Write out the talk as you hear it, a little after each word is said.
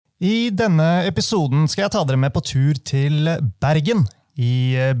I denne episoden skal jeg ta dere med på tur til Bergen.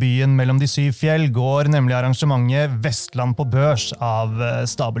 I byen mellom de 7 fjell går nemlig arrangementet Vestland på børs av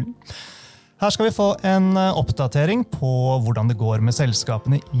stabelen. Her skal vi få en oppdatering på hvordan det går med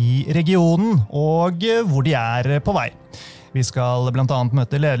selskapene i regionen, og hvor de er på vei. Vi skal blant annet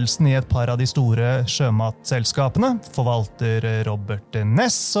møte ledelsen i et par av de store sjømatselskapene, forvalter Robert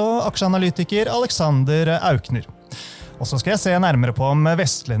Ness og aksjeanalytiker Alexander Aukner. Og så skal jeg se nærmere på om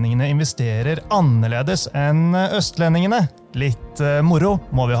vestlendingene investerer annerledes enn østlendingene. Litt moro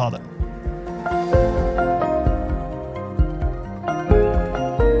må vi ha det.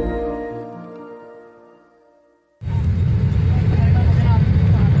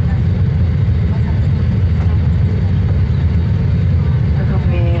 Da kan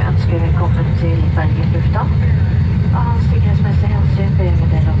vi ønske velkommen til Bergen lufthavn. Av sikkerhetsmessig hensyn ber vi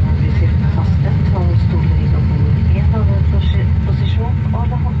dere om å bli sittende fastet, og stoler i bord en posisjon, og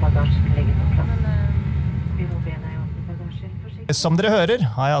la håndbagasjen ligge på plass. Vi må be deg om bagasjen forsiktig. Som dere hører,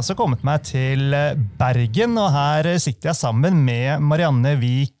 har jeg altså kommet meg til Bergen, og her sitter jeg sammen med Marianne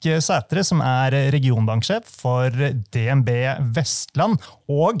Vik Sætre, som er regionbanksjef for DNB Vestland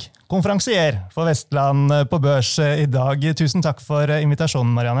og konferansier for Vestland på børs i dag. Tusen takk for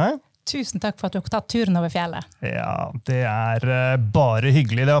invitasjonen, Marianne. Tusen takk for at du har tatt turen over fjellet. Ja, det er bare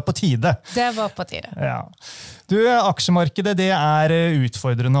hyggelig. Det var på tide. Det var på tide. Ja. Du, aksjemarkedet det er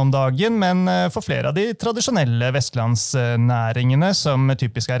utfordrende om dagen, men for flere av de tradisjonelle vestlandsnæringene som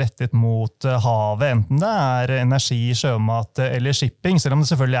typisk er rettet mot havet, enten det er energi, sjømat eller shipping, selv om det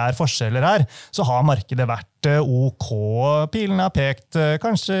selvfølgelig er forskjeller her, så har markedet vært OK. Pilene har pekt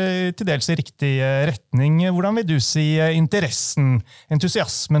kanskje til dels i riktig retning. Hvordan vil du si interessen,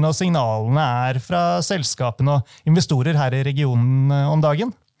 entusiasmen og signalene er fra selskapene og investorer her i regionen om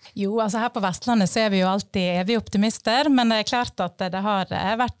dagen? Jo, altså her på Vestlandet så er vi jo alltid evig optimister, men det er klart at det har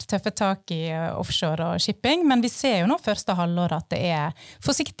vært tøffe tak i offshore og shipping, men vi ser jo nå første halvår at det er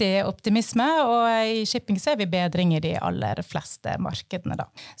forsiktig optimisme, og i shipping ser vi bedring i de aller fleste markedene da.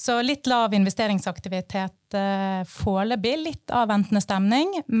 Så litt lav investeringsaktivitet foreløpig, litt avventende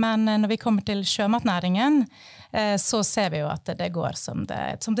stemning, men når vi kommer til sjømatnæringen, så ser vi jo at det går som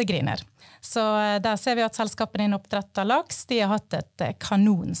det griner. Så der ser vi at selskapene innen oppdrett av laks, de har hatt et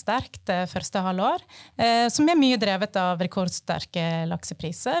kanonsterkt første halvår, som er mye drevet av rekordsterke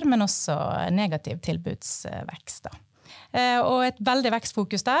laksepriser, men også negativ tilbudsvekst da. Og et veldig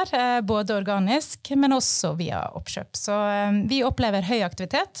vekstfokus der, både organisk, men også via oppkjøp. Så vi opplever høy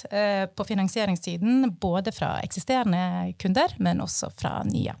aktivitet på finansieringssiden, både fra eksisterende kunder, men også fra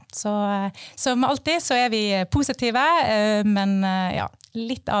nye. Så som alltid så er vi positive, men ja,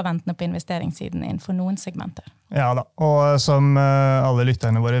 litt avventende på investeringssiden innenfor noen segmenter. Ja da, og som alle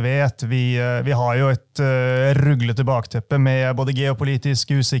lytterne våre vet, vi har jo et ruglete bakteppe med både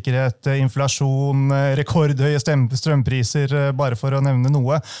geopolitisk usikkerhet, inflasjon, rekordhøye strømpriser, bare for å nevne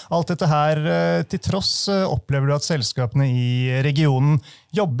noe. Alt dette her til tross opplever du at selskapene i regionen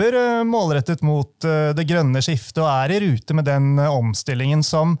jobber målrettet mot det grønne skiftet og er i rute med den omstillingen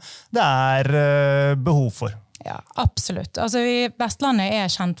som det er behov for. Ja, absolutt. Altså, Vestlandet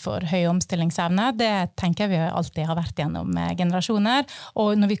er kjent for høy omstillingsevne. Det tenker vi alltid har vært gjennom generasjoner.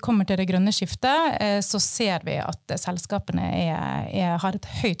 Og når vi kommer til det grønne skiftet, så ser vi at selskapene har et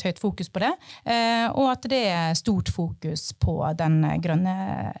høyt fokus på det, og at det er stort fokus på den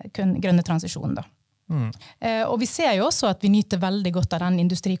grønne transisjonen da. Og vi ser jo også at vi nyter veldig godt av den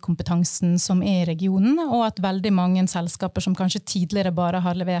industrikompetansen som er i regionen, og at veldig mange selskaper som kanskje tidligere bare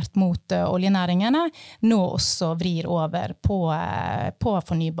har levert mot oljenæringene, nå også vrir over på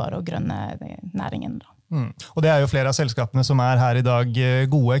fornybar og grønne næringen da. Og det er jo flere av selskapene som er her i dag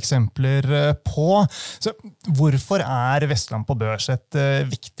gode eksempler på. Så hvorfor er Vestland på børs et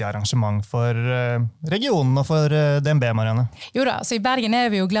viktig arrangement for regionen og for DNB, Marianne? Jo da, så i Bergen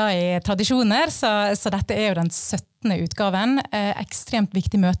er vi jo glad i tradisjoner, så dette er jo den 17. utgaven, ekstremt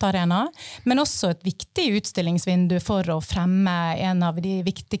viktig møtearena, men også et viktig utstillingsvindu for å fremme en av de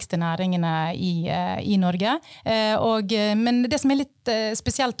viktigste næringene i Norge. Men det som er litt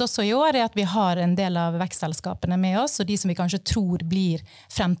spesielt også i år er at vi har en del av vekstselskapene med oss, og de som vi kanskje tror blir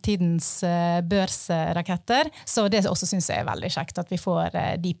fremtidens børsraketter, så det også synes jeg er veldig kjekt at vi får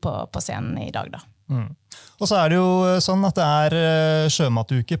de på scenen i dag da. Og så er det jo sånn at det er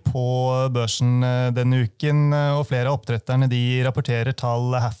sjømatuke på børsen denne uken, og flere av oppdretterne de rapporterer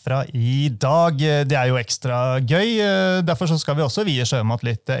tall herfra i dag. Det er jo ekstra gøy, derfor så skal vi også vie sjømat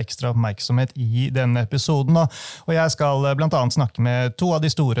litt ekstra oppmerksomhet i denne episoden. Og jeg skal blant annet snakke med to av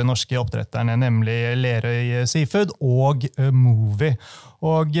de store norske oppdretterne, nemlig Lerøy Seafood og Movi.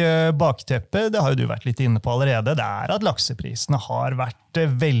 Og bakteppet, det har jo du vært litt inne på allerede, det er at lakseprisene har vært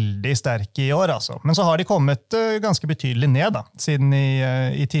veldig sterke i år, altså. Men så har de kommet ganske betydelig ned da, siden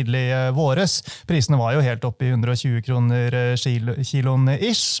i tidlig våres. Prisene var jo helt oppe i 120 kroner kiloen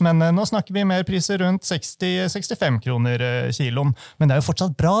ish, men nå snakker vi mer priser rundt 60-65 kroner kiloen. Men det er jo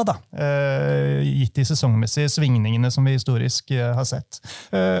fortsatt bra da, gitt de sesongmessige svingningene som vi historisk har sett.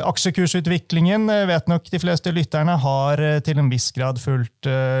 Aksjekursutviklingen vet nok de fleste lytterne har til en viss grad fulgt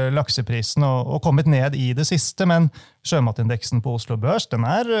lakseprisen og kommet ned i det siste, men sjømatindeksen på Oslo Børs, den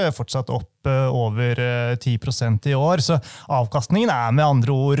er fortsatt opp over 10% i år, så avkastningen er med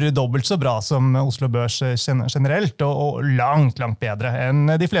andre ord dobbelt så bra som Oslo Børs generelt, og langt bedre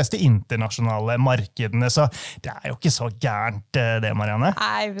enn de fleste internasjonale markedene, så det er jo ikke så gærent det, Marianne.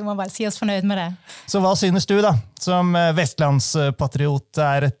 Nei, vi må bare si oss fornøyd med det. Så hva synes du da? Som vestlandspatriot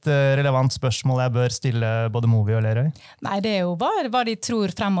er et relevant spørsmål jeg bør stille både Movi og Lerøy? Nei, det er jo bare hva de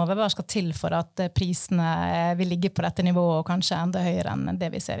tror fremover, hva skal til for at prisene vil ligge på dette nivået, og kanskje enda høyere enn det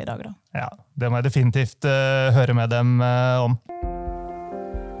vi ser i dag da. Ja, det må jeg definitivt høre med dem om.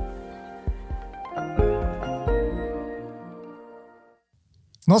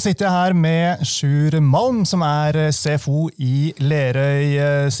 Nå sitter jeg her med Sjur Malm, som er CFO i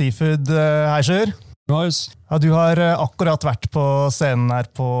Lerøy Seafood. Hei, Sjur. Ja, du har akkurat vært på scenen her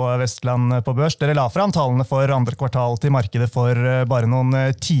på Vestland på Børs. Dere la frem tallene for andre kvartal til markedet for bare noen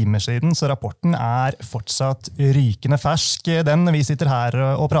timer siden, så rapporten er fortsatt rykende fersk. Den vi sitter her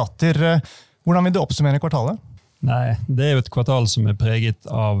og prater. Hvordan vil du oppsummere kvartalet? Nei, det er jo et kvartal som er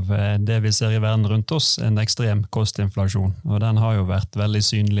preget av det vi ser i verden rundt oss, en ekstrem kostinflasjon. Og den har jo vært veldig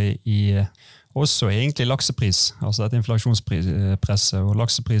synlig i også egentlig laksepris, altså et inflasjonspresse, og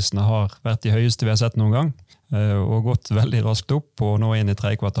lakseprisene har vært de høyeste vi har sett noen gang, og gått veldig raskt opp, og nå inn i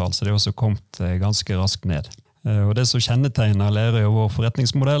tredje kvartal, så det er også kommet ganske raskt ned. Og det som kjennetegner Lerøy og vår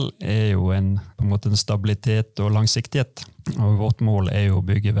forretningsmodell er jo på en måte en stabilitet og langsiktighet, og vårt mål er jo å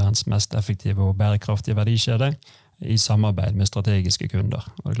bygge verdens mest effektive og bærekraftige verdikjede i samarbeid med strategiske kunder.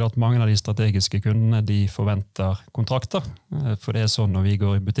 Og det er klart mange av de strategiske kundene de forventer kontrakter, for det er sånn når vi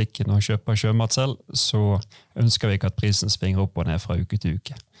går i butikken og kjøper sjømat selv, så ønsker vi ikke at prisen svinger opp og ned fra uke til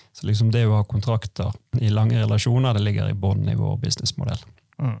uke. Så liksom det å ha kontrakter i lange relasjoner, det ligger i bunnen i vår businessmodell.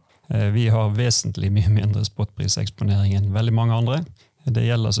 Vi har vesentlig mye mindre spotpriseksponering enn veldig mange andre. Det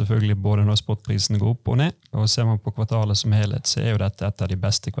gjelder selvfølgelig både når spotprisene går opp og ned, og ser man på kvartalet som helhet, så er jo dette et av de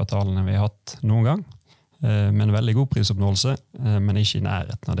beste kvartalene vi har hatt noen gang. Med en veldig god prisoppnåelse, men ikke i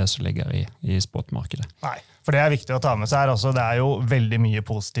nærheten av det som ligger i spotmarkedet. Nei, for det er viktig å ta med seg her også. Det er jo veldig mye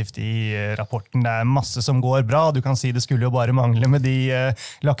positivt i rapporten. Det er masse som går bra. Du kan si det skulle jo bare mangle med de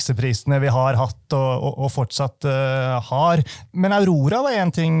lakseprisene vi har hatt og fortsatt har. Men Aurora var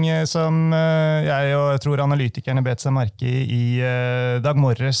en ting som jeg tror analytikerne bet seg merke i dag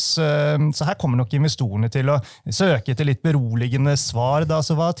morges. Så her kommer nok investorene til å søke til litt beroligende svar. Da.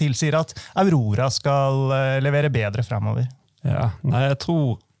 Så hva tilsier at Aurora skal levere bedre fremover? Ja, nei, jeg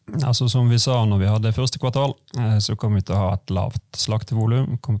tror altså som vi sa når vi hadde første kvartal, så kommer vi til å ha et lavt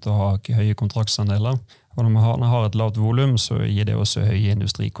slaktevolum, kommer til å ha høye kontraktsandeler, og når man har et lavt volum, så gir det også høye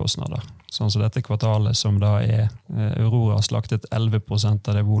industrikostnader. Sånn som dette kvartalet som da Aurora har slaktet 11%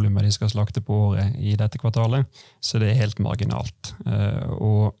 av det volumet de skal slakte på året i dette kvartalet, så det er helt marginalt.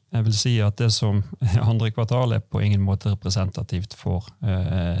 Og jeg vil si at det som andre kvartal er på ingen måte representativt for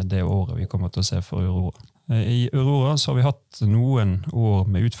det året vi kommer til å se for Aurora. I Aurora så har vi hatt noen år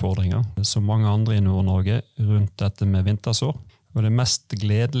med utfordringer, som mange andre i Nord-Norge, rundt dette med vintersår. Og det mest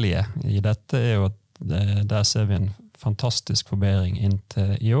gledelige i dette er jo at der ser vi en fantastisk forbedring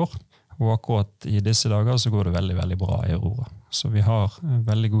inntil i år. Og akkurat i disse dager så går det veldig, veldig bra i Aurora. Så vi har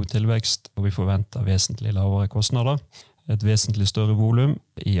veldig god tilvekst, og vi forventer vesentlig lavere kostnader, et vesentlig større volum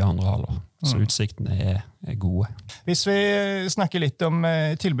i andre halvår. Så utsiktene er gode. Hvis vi snakker litt om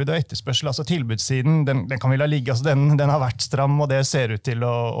tilbud og etterspørsel, altså tilbudssiden, den kan vi la ligge, altså den har vært stram, og det ser ut til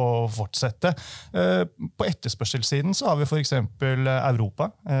å fortsette. På etterspørselssiden så har vi for eksempel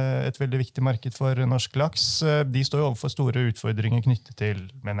Europa, et veldig viktig marked for norsk laks. De står jo overfor store utfordringer knyttet til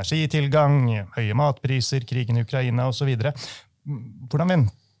energitilgang, høye matpriser, krigen i Ukraina og så videre. Hvordan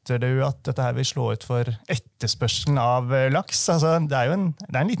venter du at dette her vil slå ut for etterspørselen av laks? Altså, det er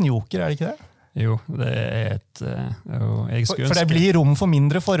en liten joker, er det ikke det? Jo, det er for det blir rom for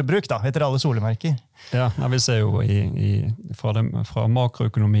mindre forbruk da, etter alle solemerker. Ja, vi ser jo fra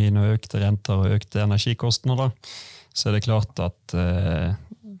makroøkonomien og økte renter og økte energikostnader, så er det klart at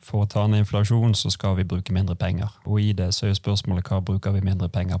for å ta ned inflasjon så skal vi bruke mindre penger. Og i det så er spørsmålet hva bruker vi mindre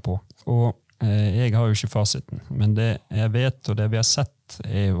penger på. Og jeg har jo ikke fasiten, men det jeg vet og det vi har sett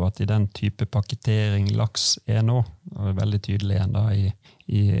sett, jo at i den type pakketering laks nå, og veldig tydelig igjen da,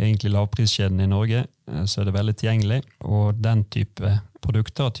 i egentlig lavpriskjeden i Norge, så det veldig tilgjengelig, og den type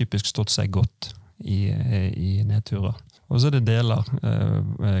produkter har typisk stått seg godt i nedturer. Og så det deler.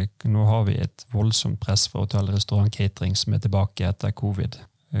 Nå har vi et voldsomt press fra hotell, restaurant, catering som tilbake etter covid.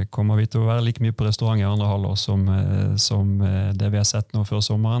 Kommer vi til å være like mye på restaurant i andre halvår som det vi har sett nå før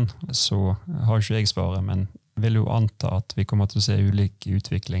sommeren, så har ikke jeg svaret, men vil jo anta at vi kommer til å se ulik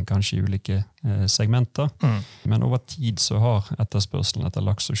utvikling, kanskje i ulike segmenter. Men over tid så har etterspørselen etter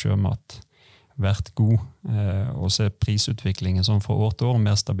laks og sjømat vært god, og så prisutviklingen sånn fra år til år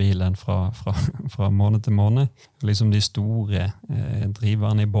mer stabil enn fra måned til måned. Liksom de store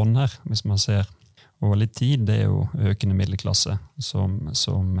driverne i bånd her, hvis man ser over litt tid, det jo økende middelklasse som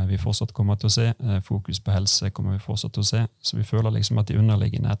vi fortsatt kommer til å se. Fokus på helse kommer vi fortsatt til å se. Så vi føler liksom at de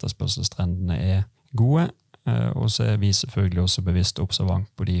underliggende etterspørselstrendene gode, og så vi selvfølgelig også bevisst observant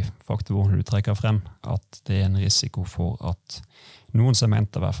på de faktorene du trekker frem, at det en risiko for at noen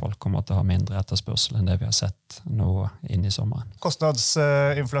segmenter i hvert fall kommer til å ha mindre etterspørsel enn det vi har sett nå inn i sommeren.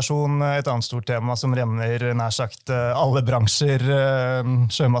 Kostnadsinflasjon et annet stort tema som remner nær sagt alle bransjer.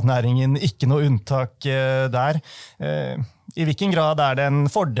 Sjømatnæringen, ikke noe unntak der. I hvilken grad det en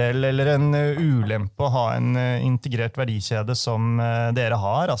fordel eller en ulempe å ha en integrert verdikjede som dere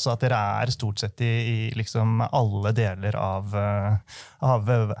har? Altså at dere stort sett i liksom alle deler av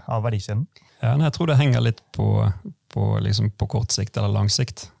verdikjeden? Ja, jeg tror det henger litt på kort sikt eller lang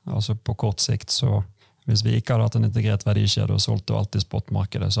sikt. Altså på kort sikt, så hvis vi ikke hadde hatt en integrert verdikjede og solgt alt i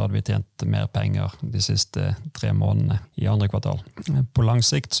spotmarkedet, så hadde vi tjent mer penger de siste 3 månedene i andre kvartal. På lang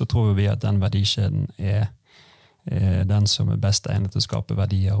sikt så tror vi at den verdikjeden den som best egnet til å skape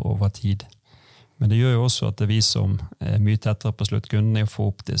verdier over tid. Men det gjør jo også at det vi som mye tettere på sluttkundene å få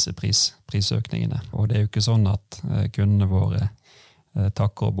opp disse prisøkningene. Og det jo ikke sånn at kundene våre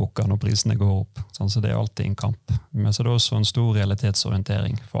takker og bukker når prisene går opp. Sånn, så det alltid en kamp. Men så det også en stor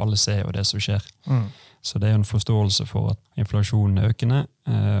realitetsorientering, for alle ser jo det som skjer. Så det en forståelse for at inflasjonen økende,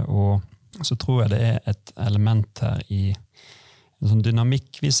 og så tror jeg det et element her i en sånn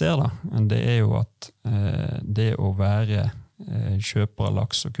dynamikk vi ser da. Det jo at det å være kjøper av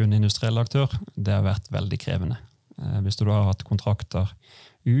laks og kun industriell aktør, det har vært veldig krevende. Hvis du da har hatt kontrakter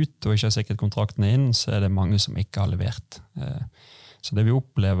ut, og ikke har sikret kontraktene inn, så det mange som ikke har levert. Så det vi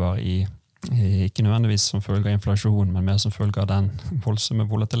opplever ikke nødvendigvis som følge av inflasjon, men mer som følge av den voldsomme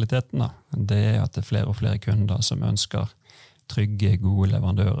volatiliteten, da. Det at det flere og flere kunder som ønsker trygge, gode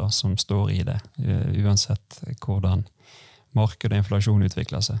leverandører som står i det, uansett hvordan markedet og inflasjon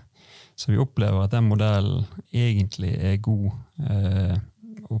utvikler seg. Så vi opplever at den modellen egentlig god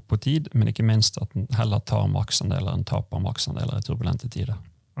og på tid, men ikke minst at den heller tar markedsandeler enn taper markedsandeler i turbulente tider.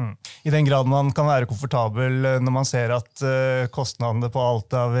 I den grad man kan være komfortabel når man ser at kostnadene på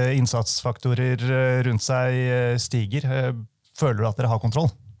alt av innsatsfaktorer rundt seg stiger, føler du at dere har kontroll?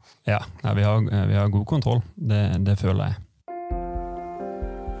 Ja, vi har god kontroll. Det føler jeg.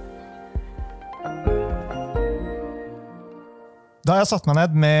 Da har jeg satt meg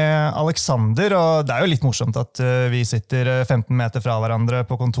ned med Alexander, og det jo litt morsomt at vi sitter 15 meter fra hverandre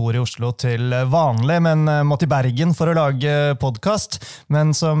på kontor i Oslo til vanlig, men må til Bergen for å lage podcast.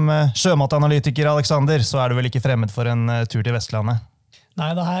 Men som sjømatanalytiker, Alexander, så du vel ikke fremmed for en tur til Vestlandet?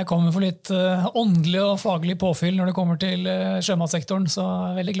 Nei, det her kommer for litt åndelig og faglig påfyll når det kommer til sjømatsektoren, så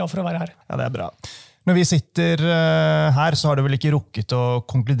jeg veldig glad for å være her. Ja, det bra. Når vi sitter her, så har du vel ikke rukket å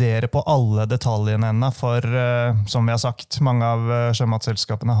konkludere på alle detaljene ennå, for som vi har sagt, mange av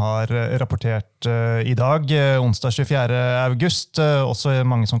sjømatselskapene har rapportert i dag, onsdag 24. august, også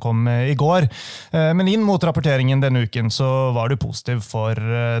mange som kom i går. Men inn mot rapporteringen denne uken så var du positiv for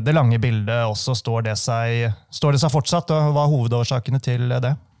det lange bildet, også står det seg fortsatt, og hva hovedårsakene til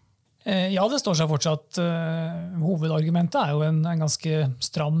det? Ja, det står seg fortsatt. Hovedargumentet jo en ganske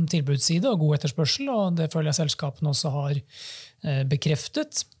stram tilbudsside og god etterspørsel, og det føler jeg selskapene også har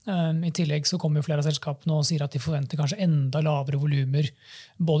bekreftet. I tillegg så kommer jo flere av selskapene og sier at de forventer kanskje enda lavere volumer,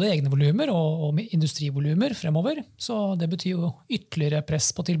 både egne volumer og industrivolumer fremover, så det betyr jo ytterligere press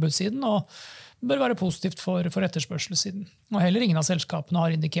på tilbudssiden, og bør være positivt for etterspørselssiden. Og heller ingen av selskapene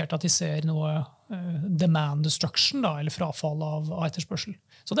har indikert at de ser noe demand destruction, eller frafall av etterspørsel.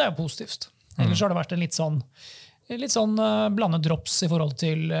 Så det jo positivt. Ellers har det vært en litt sånn blandet drops i forhold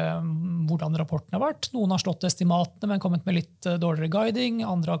til hvordan rapporten har vært. Noen har slått estimatene, men kommet med litt dårligere guiding.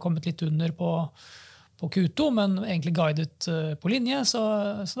 Andre har kommet litt under på Q2, men egentlig guidet på linje. Så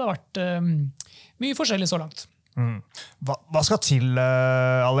det har vært mye forskjellig så langt. Hva skal til,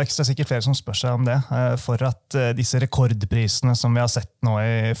 Alex? Det sikkert flere som spør seg om det, for at disse rekordprisene som vi har sett nå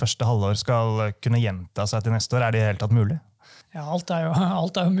i første halvår skal kunne gjenta seg til neste år. Det helt tatt mulig? Ja, alt er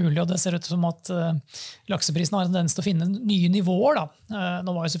jo mulig, og det ser ut som at lakseprisen har en tendens til å finne nye nivåer.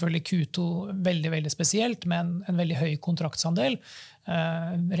 Nå var jo selvfølgelig Q2 veldig, veldig spesielt, med en veldig høy kontraktsandel.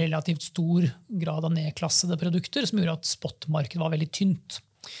 Relativt stor grad av nedklassede produkter, som gjorde at spotmarkedet var veldig tynt.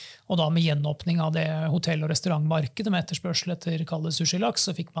 Og da med gjenåpning av det hotell- og restaurantmarkedet med etterspørsel etter kallet sushi-laks,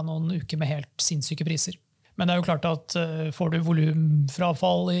 så fikk man noen uker med helt sinnssyke priser. Men det er jo klart at får du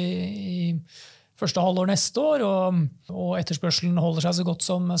volumfrafall i første halvår neste år, og etterspørselen holder seg så godt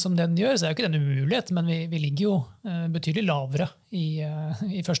som den gjør, så er jo ikke det en umulighet, men vi ligger jo betydelig lavere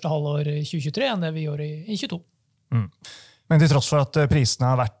i første halvår 2023 enn det vi gjør i 2022. Men til tross for at prisene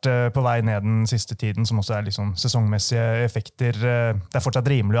har vært på vei ned den siste tiden, som også er liksom sesongmessige effekter, det er fortsatt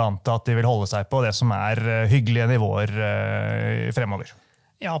rimelig å anta at de vil holde seg på det som er hyggelige nivåer fremover.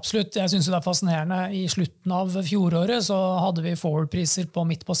 Ja, absolutt. Jeg synes det er fascinerende. I slutten av fjoråret så hadde vi forward-priser på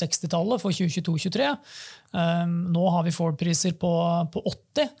midt på 60-tallet for 2022-2023. Nå har vi forward-priser på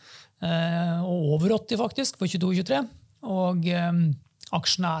 80, og over 80 faktisk, for 2022-2023. Og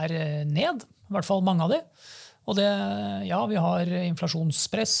aksjene er ned, i hvert fall mange av de. Og vi har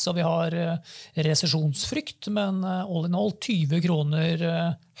inflasjonspress, og vi har resesjonsfrykt, men all in all 20 kroner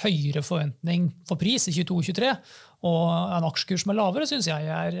høyere forventning for pris i 2022-2023, og en aksjekurs som er lavere, synes jeg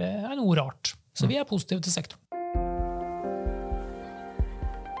er noe rart. Så vi er positive til sektoren.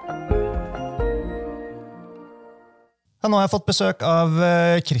 Ja, nå har jeg fått besøk av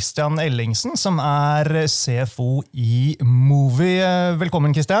Christian Ellingsen, som er CFO i Movi.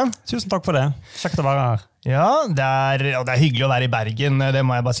 Velkommen, Christian. Tusen takk for det. Kjekt å være her. Ja, det er hyggelig å være i Bergen, det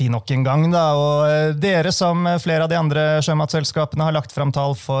må jeg bare si nok en gang. Og dere, som flere av de andre sjømatselskapene, har lagt frem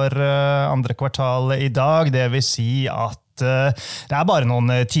tall for andre kvartal i dag. Det vil si at det er bare noen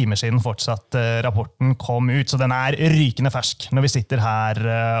timer siden fortsatt rapporten kom ut, så den er rykende fersk når vi sitter her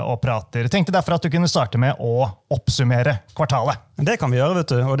og prater. Jeg tenkte derfor at du kunne starte med å oppsummere kvartalet. Det kan vi gjøre,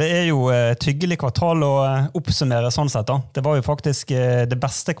 vet du. Og det er jo et hyggelig kvartal å oppsummere sånn sett. Da. Det var jo faktisk det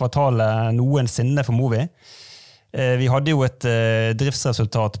beste kvartalet noensinne for Movi. Vi hadde jo et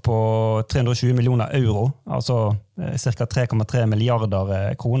driftsresultat på 320 millioner euro, altså ca. 3,3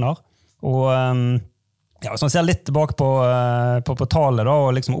 milliarder kroner. Og ja, hvis man ser litt tilbake på tallet da,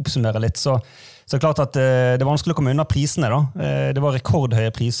 og liksom oppsummere litt, så er det klart at det er vanskelig å komme unna prisene. Da. Det var rekordhøye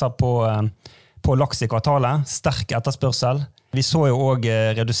priser på laks i kvartalet, sterk etterspørsel. Vi så jo også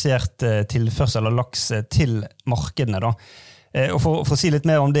redusert tilførsel av laks til markedene. Da. Og for å si litt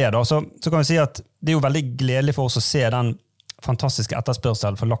mer om det, da, så kan vi si at det er jo veldig gledelig for oss å se den fantastiske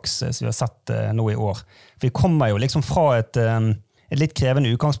etterspørsel for laks som vi har sett nå i år. For vi kommer jo liksom fra et litt krevende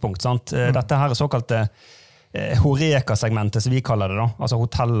utgangspunkt. Sant? Dette her er såkalte Horeca-segmentet, som vi kaller det. Da. Altså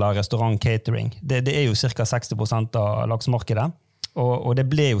hoteller, restaurant, catering. Det er jo ca. 60% av laksemarkedet. Og det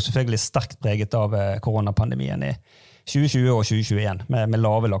ble jo selvfølgelig sterkt preget av koronapandemien i 2020 og 2021, med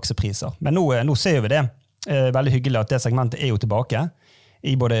lave laksepriser. Men nå ser vi det. Veldig hyggelig at det segmentet er jo tilbake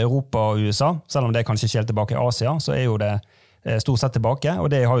i både Europa og USA. Selv om det er kanskje ikke helt tilbake i Asia, så er jo det stort sett tilbake.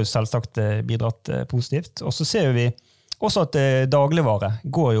 Og det har jo selvsagt bidratt positivt. Og så ser vi også at dagligvare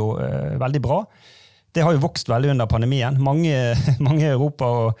går jo veldig bra. Det har jo vokst veldig under pandemien. Mange i Europa,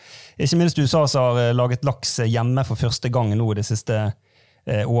 og ikke minst USA, som har laget laks hjemme for første gang nå de siste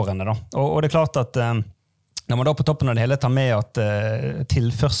årene. Da. Og det er klart at når man da på toppen av det hele tar med at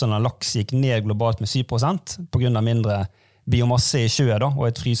tilførselen av laks gikk ned globalt med 7% på grunn av mindre biomasse i sjø, da, og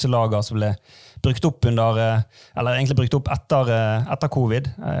et fryselager som ble brukt opp eller egentlig brukt opp etter covid,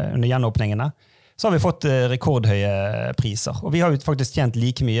 under gjenåpningene, så har vi fått rekordhøye priser. Og vi har jo faktisk tjent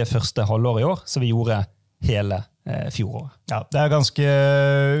like mye første halvår i år, som vi gjorde hele fjoråret. Ja, det er ganske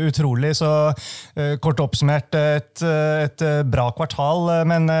utrolig, så kort oppsummert et bra kvartal,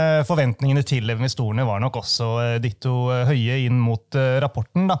 men forventningene til investorene var nok også ditto høye inn mot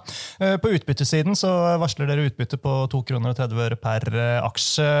rapporten. Da. På utbyttesiden så varsler dere utbytte på 2,30 kroner per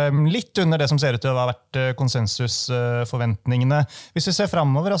aksje, litt under det som ser ut til å ha vært konsensusforventningene. Hvis vi ser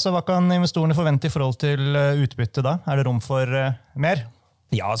fremover, altså, hva kan investorene forvente i forhold til utbytte da? Er det rom for mer?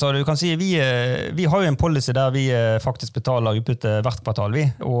 Ja, så du kan si vi har jo en policy der vi faktisk betaler utbytte hvert kvartal,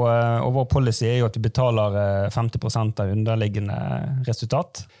 og vår policy er jo at vi betaler 50% av underliggende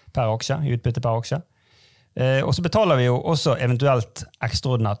resultat per aksje, utbytte per aksje. Og så betaler vi jo også eventuelt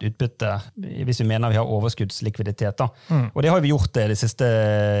ekstraordinært utbytte hvis vi mener vi har overskuddslikviditet. Da. Og det har vi gjort de siste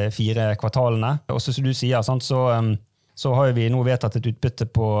 4 kvartalene. Og så som du sier, sant, så har vi nå vedtatt et utbytte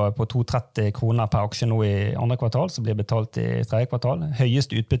på 2,30 kroner per aksje nå i andre kvartal, som blir betalt i tredje kvartal.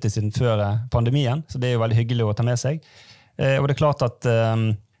 Høyeste utbytte siden før pandemien, så det er jo veldig hyggelig å ta med seg. Og det er klart at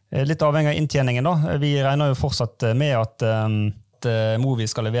litt avhengig av inntjeningen da, vi regner jo fortsatt med at at Movi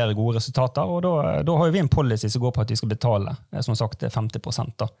skal levere gode resultater, og da har vi en policy som går på at vi skal betale, som sagt,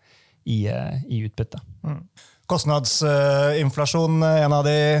 50% da, i utbytte. Kostnadsinflasjon, en av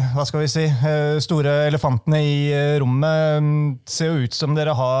de, hva skal vi si, store elefantene i rommet, ser jo ut som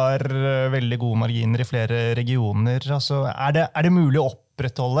dere har veldig gode marginer i flere regioner. Altså, er det mulig å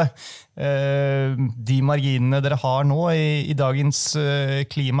opprettholde de marginene dere har nå i dagens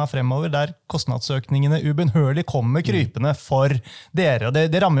klima fremover, der kostnadsøkningene ubønnhørlig kommer krypende for dere? Og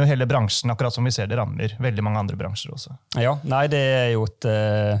det rammer jo hele bransjen, akkurat som vi ser det rammer veldig mange andre bransjer også. Ja, nei, det jo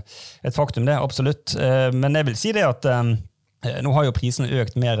et faktum det, absolutt. Men jeg vil si det at nå har jo prisene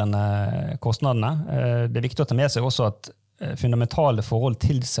økt mer enn kostnadene. Det viktig å ta med seg også at fundamentale forhold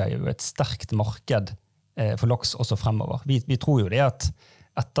tilsier jo et sterkt marked for laks også fremover. Vi tror jo det at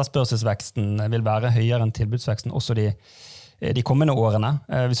etterspørselsveksten vil være høyere enn tilbudsveksten også de kommende årene.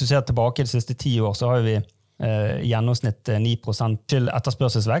 Hvis du ser tilbake de siste 10 år, så har vi i gjennomsnitt 9% til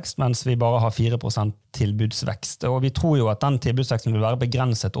etterspørselsvekst, mens vi bare har 4% tilbudsvekst. Og vi tror jo at den tilbudsveksten vil være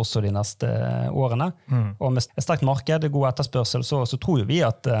begrenset også de neste årene. Og med et sterkt marked, god etterspørsel, så tror vi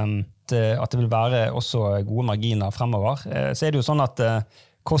at det vil være også gode marginer fremover. Så det jo sånn at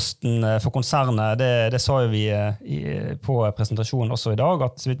kosten for konsernet, det sa jo vi på presentasjonen også i dag,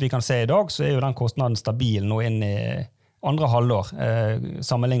 at så vidt vi kan se i dag, så jo den kostnaden stabil nå inn i andre halvår,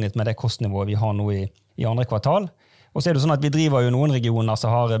 sammenlignet med det kostnivået vi har nå i andre kvartal. Og så det sånn at vi driver jo noen regioner som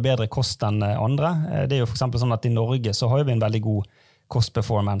har bedre kost enn andre. Det jo for eksempel sånn at i Norge så har vi en veldig god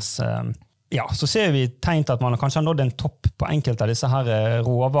kostperformance. Ja, så ser vi tegn til at man kanskje har nådd en topp på enkelte av disse her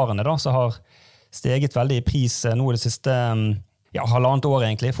råvarene da, som har steget veldig i pris nå det siste halvannet år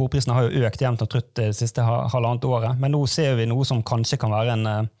egentlig. Fôrprisene har jo økt jevnt og trutt det siste halvannet året, men nå ser vi noe som kanskje kan være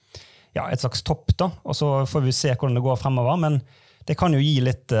et slags topp da, og så får vi se hvordan det går fremover, men det kan jo gi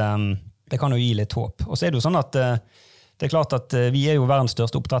litt håp. Og så det jo sånn at det klart at vi jo verdens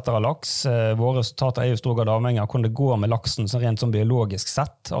største oppdretter av laks. Våre resultater jo i stor grad avhengig av hvordan det går med laksen så rent som biologisk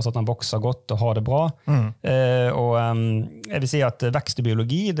sett, altså at den vokser godt og har det bra. Og jeg vil si at vekst i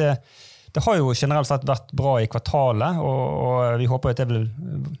biologi, det har jo generelt sett vært bra i kvartalet, og vi håper at det vil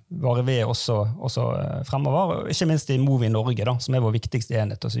vare ved også fremover. Ikke minst i Movi Norge, da, som vår viktigste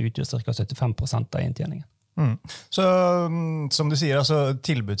enhet, og så utgjør ca. 75% av inntjeningen. Så som du sier, altså,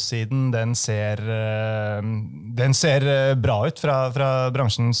 tilbudssiden den ser bra ut fra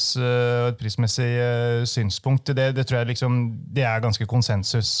bransjens et prismessig synspunkt. Det tror jeg liksom, det ganske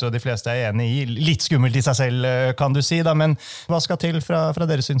konsensus, og de fleste enig i. Litt skummelt i seg selv, kan du si, da, men hva skal til fra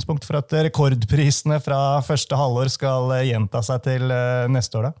deres synspunkt for at rekordprisene fra første halvår skal gjenta seg til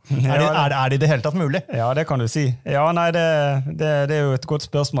neste år? Da? Er det i det hele tatt mulig? Ja, det kan du si. Ja, nei, det jo et godt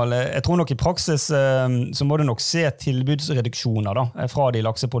spørsmål. Jeg tror nok i praksis så må du nok se tilbudsreduksjoner da, fra de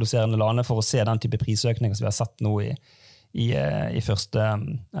lakseproduserende landene for å se den type prisøkninger som vi har sett nå i første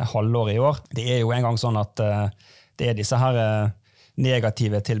halvår i år. Det jo en gang sånn at det disse her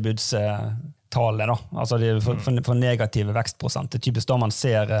negative tilbudstallene, da. Altså for negative vekstprosent. Det typisk da man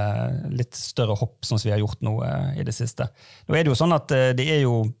ser litt større hopp som vi har gjort nå i det siste. Nå det jo sånn at det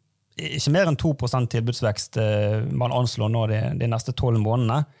jo ikke mer enn 2% tilbudsvekst man anslår nå de neste 12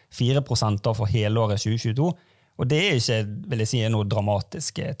 månedene, 4% da for helåret 2022, og det ikke, vil jeg si, noe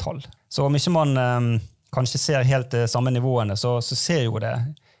dramatisk tall. Så om ikke man kanskje ser helt samme nivåene, så ser jo det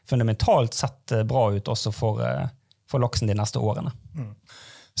fundamentalt sett bra ut også for laksen de neste årene.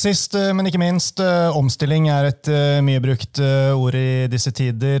 Sist, men ikke minst, omstilling et mye brukt ord i disse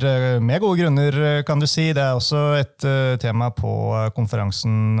tider, med gode grunner, kan du si. Det også et tema på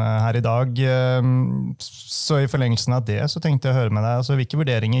konferansen her i dag. Så i forlengelsen av det, så tenkte jeg å høre med deg, altså, hvilke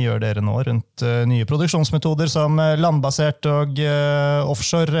vurderinger gjør dere nå rundt nye produksjonsmetoder som landbasert og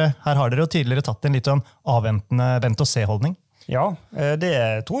offshore? Her har dere jo tidligere tatt en litt sånn avventende vent-og-se-holdning. Ja, det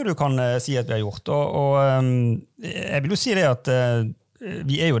tror jeg du kan si at vi har gjort. Og jeg vil jo si det at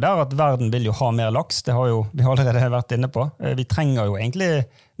vi jo der at verden vil jo ha mer laks, det har vi allerede vært inne på. Vi trenger jo egentlig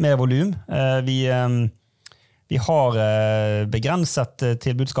mer volum. Vi har begrenset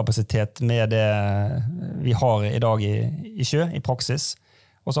tilbudskapasitet med det vi har i dag i sjø, i praksis.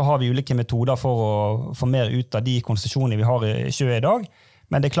 Og så har vi ulike metoder for å få mer ut av de konsesjonene vi har i sjø i dag.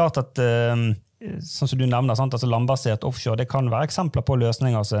 Men det klart at sånn som du nevner, sant? Altså landbasert offshore, det kan være eksempler på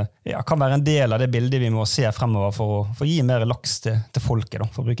løsninger, altså, kan være en del av det bildet vi må se fremover for å gi mer laks til folket, da,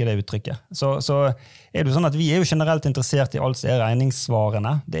 for å bruke det uttrykket. Så det jo sånn at vi jo generelt interessert i alt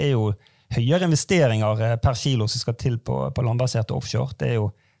regningssvarene. Det jo høyere investeringer per kilo som skal til på landbasert offshore. Det jo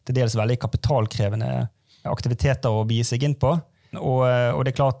til dels veldig kapitalkrevende aktiviteter å begi seg inn på. Og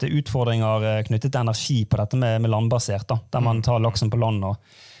det klart utfordringer knyttet til energi på dette med landbasert, da, der man tar laksen på land og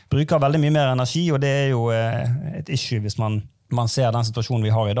bruker veldig mye mer energi, og det jo et issue hvis man man ser den situasjonen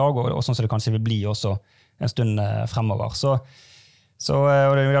vi har I dag, og sånn som det kanskje vil bli også en stund fremover.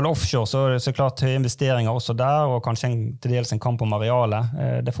 Og det gjelder offshore, så klart høye investeringer også der, og kanskje til dels en kamp om arealet.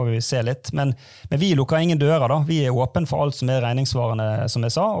 Det får vi se litt. Men vi lukker ingen dører da. Vi åpne for alt som regningsvarende, som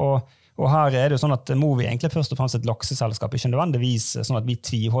jeg sa, og her det jo sånn at Movi egentlig først og fremst et lakseselskap, ikke nødvendigvis sånn at vi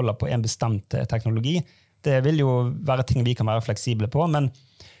tviholder på en bestemt teknologi. Det vil jo være ting vi kan være fleksible på, men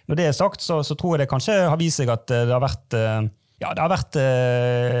når det sagt, så tror jeg det kanskje har vist seg at det har vært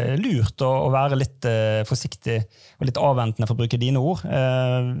lurt å være litt forsiktig og litt avventende for å bruke dine ord.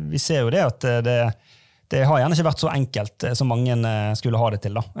 Vi ser jo det at det har gjerne ikke vært så enkelt som mange skulle ha det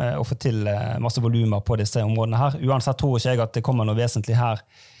til, da, å få til masse volumer på disse områdene her. Uansett tror ikke jeg at det kommer noe vesentlig her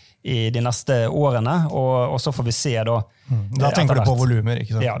I de neste årene, og så får vi se da. Da tenker du på volumer,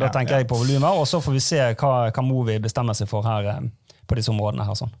 ikke sant? Ja, da tenker jeg på volumer, og så får vi se hva Movi bestemmer seg for her på disse områdene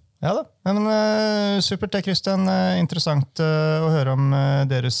her. Sånn. Ja da, men supert det, Kristian. Interessant å høre om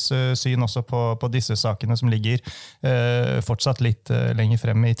deres syn også på disse sakene som ligger fortsatt litt lenger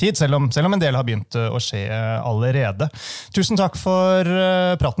frem I tid, selv om en del har begynt å skje allerede. Tusen takk for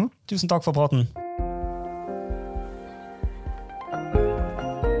praten. Tusen takk for praten.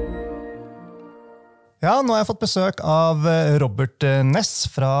 Ja, nå har jeg fått besøk av Robert Ness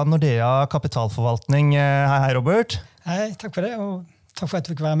fra Nordea Kapitalforvaltning. Hei, Robert. Hei, takk for det, og takk for at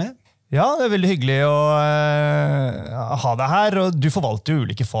du fikk være med. Ja, det veldig hyggelig å ha deg her, og du forvalter jo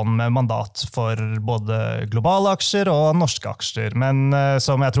ulike fond med mandat for både globale aksjer og norske aksjer, men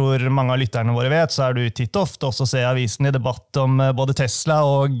som jeg tror mange av lytterne våre vet, så du titt ofte også se avisen I debatt om både Tesla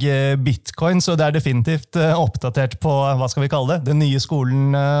og Bitcoin, så det definitivt oppdatert på, hva skal vi kalle det, den nye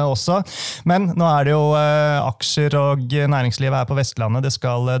skolen også. Men nå det jo aksjer og næringslivet her på Vestlandet det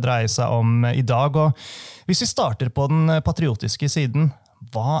skal dreie seg om I dag, og hvis vi starter på den patriotiske siden,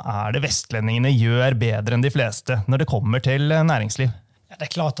 hva det vestlendingene gjør bedre enn de fleste når det kommer til næringsliv? Ja,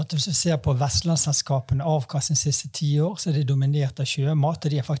 det klart at hvis du ser på Vestlandsselskapene avkastning de siste 10 år, så det dominert av sjømat, og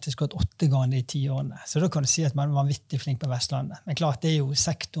de har faktisk gått 8 ganger I 10 årene. Så da kan du si at man var vanvittig flink på Vestlandet. Men klart, det jo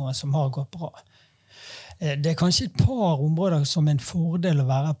sektoren som har gått bra. Det kanskje et par områder som en fordel å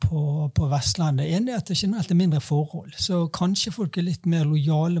være på Vestlandet. En at det generelt mindre forhold, så kanskje folk litt mer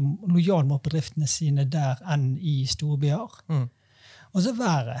lojale mot bedriftene sine der enn I storbyer. Og så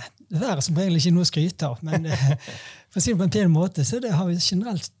været som regel ikke noe å skryte av, men for å si det på en pen måte, så har vi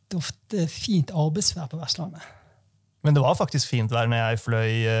generelt ofte fint arbeidsvær på Vestlandet. Men det var faktisk fint vær når jeg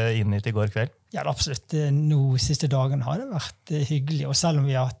fløy inn hit I går kveld? Ja, absolutt. Nå siste dagen har det vært hyggelig, og selv om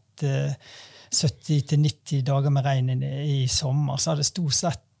vi har hatt 70-90 dager med regn I sommer, så har det stort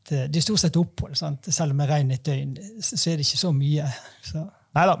sett opphold. Sant? Selv om det regner et døgn, så det ikke så mye. Så.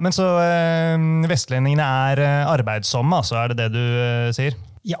 Neida, men så vestlendingene arbeidsomme, så det du sier?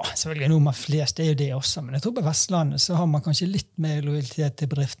 Ja, selvfølgelig noe med flest jo det også, men jeg tror på Vestlandet så har man kanskje litt mer lojalitet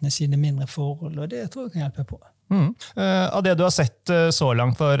til bedriftene sine mindre forhold, og det tror jeg kan hjelpe på. Av det du har sett så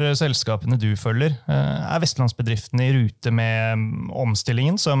langt for selskapene du følger, vestlandsbedriftene I rute med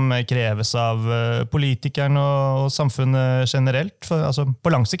omstillingen som kreves av politikerne og samfunnet generelt? For, altså,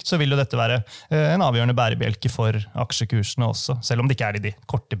 på lang sikt så vil jo dette være en avgjørende bærebjelke for aksjekursene også, selv om det ikke I de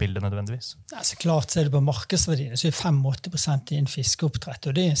korte bildene nødvendigvis. Ja, så klart så det på markedsverdiene, så 85% innen fiskeoppdrett,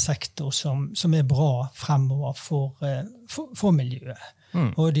 og det en sektor som bra fremover for miljøet.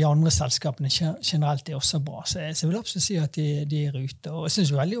 Og de andre selskapene generelt også bra. Så jeg vil absolutt si at de rute. Og jeg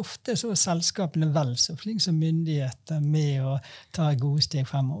synes jo veldig ofte så selskapene vel så flink som myndigheter med å ta gode steg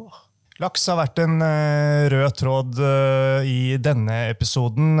fremover. Laks har vært en rød tråd I denne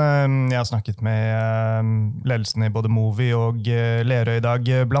episoden. Jeg har snakket med ledelsen I både Movi og Lerøy I dag.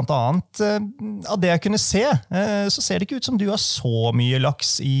 Blant annet, av det jeg kunne se, så ser det ikke ut som du har så mye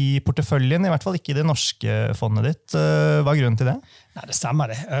laks I porteføljen, I hvert fall ikke I det norske fondet ditt. Hva grunnen til det? Nei, det stemmer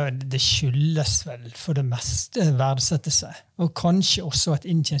det. Det skyldes vel for det meste verdsette seg. Og kanskje også at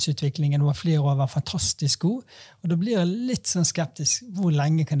inntjeningsutviklingen over flere år var fantastisk god. Og da blir jeg litt sånn skeptisk. Hvor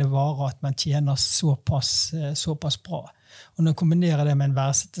lenge kan det vare at man tjener såpass bra? Og når jeg kombinerer det med en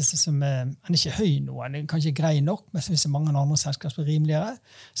verdsettelse som ikke høy nå, den er kanskje grei nok, men hvis det mange andre selskaper som rimeligere,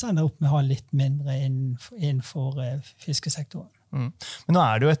 så ender jeg opp med å ha litt mindre innenfor fiskesektoren. Men nå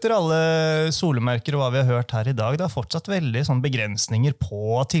det jo etter alle solemerker og hva vi har hørt her I dag, det fortsatt veldig sånn begrensninger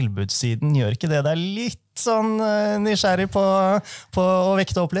på tilbudssiden. Gjør ikke det? Det litt sånn nysgjerrig på å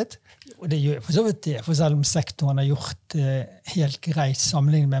vekte opp litt? Og det gjør for så vidt det, for selv om sektoren har gjort helt greit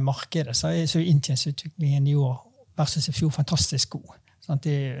sammenlignet med markedet, så inntjeningsutviklingen I år versus I fjor fantastisk god. Sånn,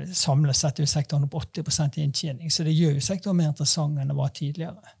 det samlet sett jo sektoren opp 80% I inntjening, så det gjør jo sektoren mer interessant enn det var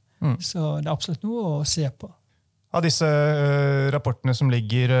tidligere. Så det absolutt noe å se på. Av disse rapportene som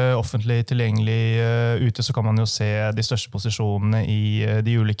ligger offentlig tilgjengelig ute, så kan man jo se de største posisjonene i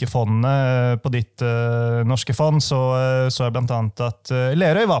de ulike fondene. På ditt norske fond så jeg blant annet at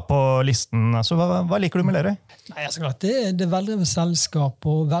Lerøy var på listen. Altså, hva liker du med Lerøy? Nei, altså, det er veldrevet selskap,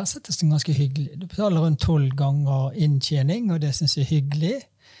 og verdsettes ganske hyggelig. Du betaler rundt 12 ganger inntjening, og det synes jeg er hyggelig.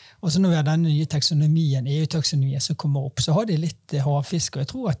 Og så når vi har denne nye taksonomien, EU-taksonomien som kommer opp, så har de litt havfisk, og jeg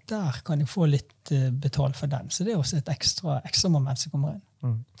tror at der kan de få litt betalt for den. Så det er også et ekstra moment som kommer inn.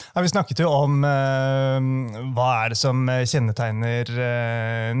 Ja, vi snakket jo om hva er det som kjennetegner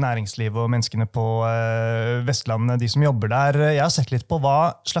næringslivet og menneskene på Vestlandet, de som jobber der. Jeg har sett litt på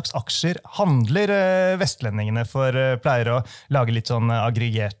hva slags aksjer handler vestlendingene for, pleier å lage litt sånn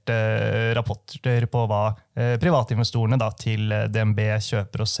aggregerte rapporter på hva privatinvestorene da, til DNB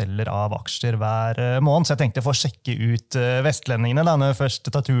kjøper og selger av aksjer hver måned. Så jeg tenkte for å sjekke ut vestlendingene da, når jeg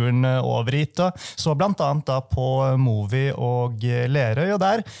først tar turen over hit. Og så blant annet da på Movi og Lerøy, og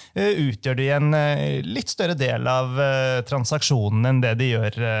der utgjør de en litt større del av transaksjonen enn det de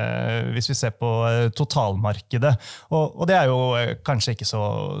gjør hvis vi ser på totalmarkedet. Og det er jo kanskje ikke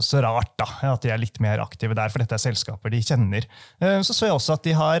så rart da, at de er litt mer aktive der, for dette er selskaper de kjenner. Så jeg også at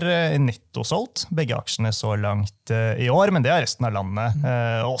de har nettosolgt begge aksjene så langt i år, men det har resten av landet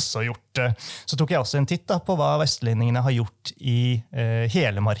også gjort. Så tok jeg også en titt da, på hva vestlendingene har gjort i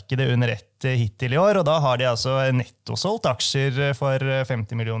hele markedet under ett hittil i år, og da har de altså nettosolgt aksjer for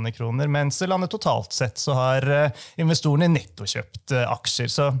 50 millioner kroner, mens landet totalt sett så har investorene nettokjøpt aksjer.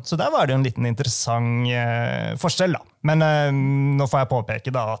 Så der var det jo en liten interessant forskjell da. Men nå får jeg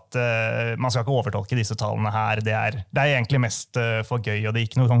påpeke da at man skal ikke overtolke disse tallene her. Det er egentlig mest for gøy, og det er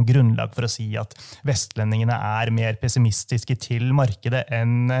ikke noe sånn grunnlag for å si at vestlendingene er mer pessimistiske til markedet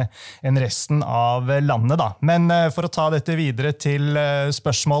enn resten av landet da. Men for å ta dette videre til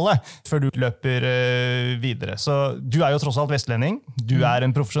spørsmålet, før du løper videre. Så du er jo tross alt vestlending. Du er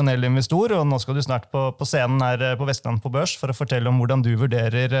en profesjonell investor, og nå skal du snart på scenen her på Vestland på Børs for å fortelle om hvordan du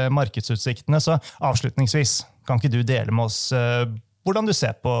vurderer markedsutsiktene. Så avslutningsvis, kan ikke du dele med oss hvordan du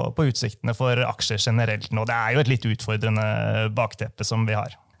ser på utsiktene for aksjer generelt nå? Det er jo et litt utfordrende bakteppe som vi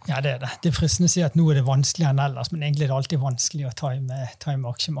har. Ja, det er det. Det er fristende å si at nå er det vanskeligere enn ellers, men egentlig er det alltid vanskelig å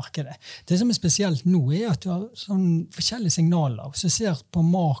time aksjemarkedet. Det som er spesielt nå er at du har sånn forskjellige signaler. Hvis du ser på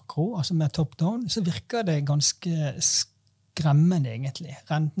makro, altså med top-down, så virker det ganske skremmende egentlig.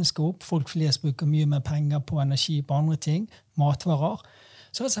 Renten skal opp, folk flest bruker mye mer penger på energi, på andre ting, matvarer.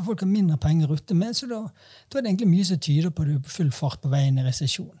 Så altså, folk har mindre penger ute med, så da er det egentlig mye som tyder på at du er på full fart på veien i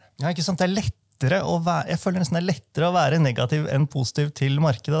resesjon. Ja, ikke sant? Det er lettere jeg føler nesten det er lettere å være negativ enn positiv til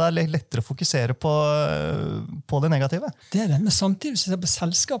markedet. Det er lettere å fokusere på det negative. Det er det, men samtidig så ser jeg på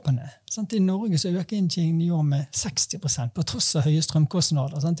selskapene. Sant? I Norge så øker inntjeningen i år med 60%, på tross av høye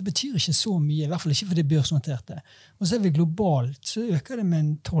strømkostnader. Sant? Det betyr ikke så mye, i hvert fall ikke for de børsnoterte. Og så er vi globalt, så øker det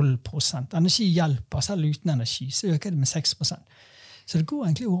med 12%. Energi hjelper, selv uten energi, så øker det med 6%. Så det går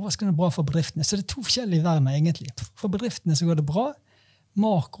egentlig overraskende bra for bedriftene. Så det er to forskjellige verdener egentlig. For bedriftene så går det bra.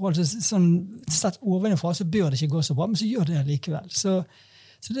 Makro, altså sånn sett ovenfra, så bør det ikke gå så bra, men så gjør det likevel. Så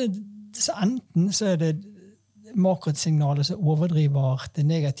enten så er det makrosignalet som overdriver det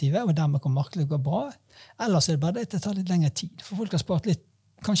negative, og dermed kan markedet gå bra, eller så er det bare det tar litt lengre tid. For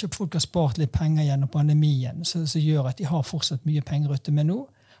kanskje folk har spart litt penger gjennom pandemien, så gjør at de har fortsatt mye penger ute med nå.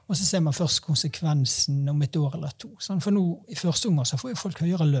 Og så ser man først konsekvensen om et år eller to. For nå, i første omgang, så får jo folk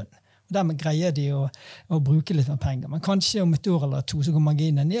høyere lønn. Og dermed greier de å bruke litt mer penger. Men kanskje om et år eller to så går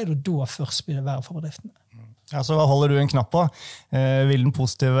marginen ned, og da først blir det verre for bedriftene. Ja, så hva holder du en knapp på? Vil den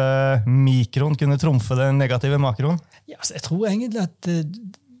positive mikroen kunne trumfe den negative makroen? Ja, så jeg tror egentlig at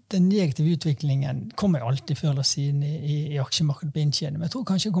den negative utviklingen kommer jo alltid før eller siden i aksjemarkedet på inntjening. Men jeg tror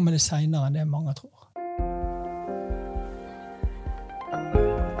kanskje kommer det senere enn det mange tror.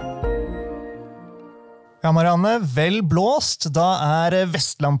 Ja, Marianne, vel blåst. Da er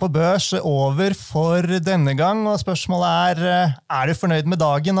Vestland på Børs over for denne gang, og spørsmålet er du fornøyd med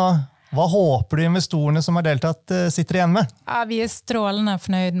dagen, og hva håper du investorene som har deltatt sitter igjen med? Ja, vi er strålende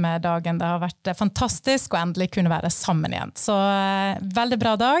fornøyd med dagen. Det har vært fantastisk å endelig kunne være sammen igjen. Så veldig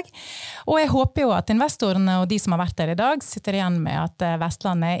bra dag. Og jeg håper jo at investorene og de som har vært der i dag sitter igjen med at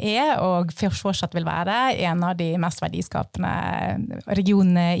Vestlandet er og fortsatt vil være en av de mest verdiskapende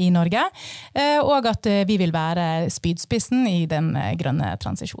regionene i Norge. Og at vi vil være spydspissen i den grønne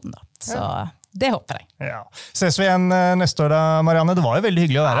transisjonen. Da. Så det håper jeg. Ja. Ses vi igjen neste år da, Marianne? Det var jo veldig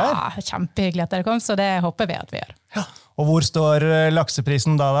hyggelig å være her. Ja, kjempehyggelig at dere kom, så det håper vi at vi gjør. Ja. Og hvor står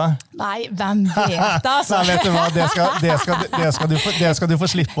lakseprisen da? Nei, hvem vet altså? Nei, vet du hva? Det skal du få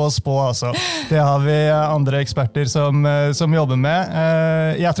slippe oss på, altså. Det har vi andre eksperter som jobber med.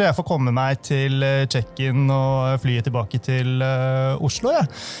 Jeg tror jeg får komme meg til check-in og flyet tilbake til Oslo. Ja.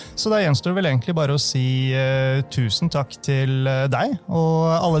 Så da gjenstår det vel egentlig bare å si tusen takk til deg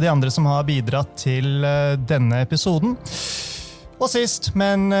og alle de andre som har bidratt til denne episoden. Og sist,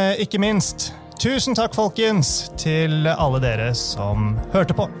 men ikke minst, tusen takk, folkens, til alle dere som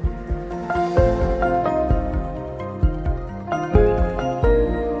hørte på.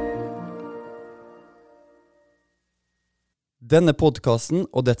 Denne podcasten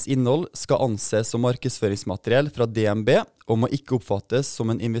og dets innhold skal anses som markedsføringsmateriell fra DNB og må ikke oppfattes som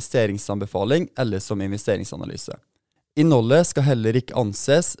en investeringsanbefaling eller som investeringsanalyse. Innholdet skal heller ikke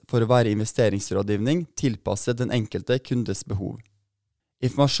anses for å være investeringsrådgivning tilpasset den enkelte kundes behov.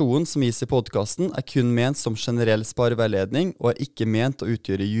 Informasjonen som gis i podcasten er kun ment som generell spareveiledning og er ikke ment å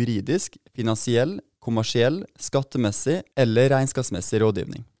utgjøre juridisk, finansiell, kommersiell, skattemessig eller regnskapsmessig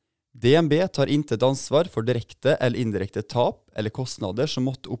rådgivning. DNB tar intet ansvar for direkte eller indirekte tap eller kostnader som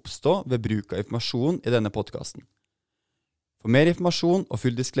måtte oppstå ved bruk av informasjon i denne podcasten. For mer informasjon og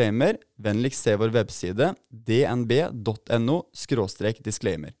full disclaimer, vennligst se vår webside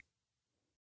dnb.no/disclaimer.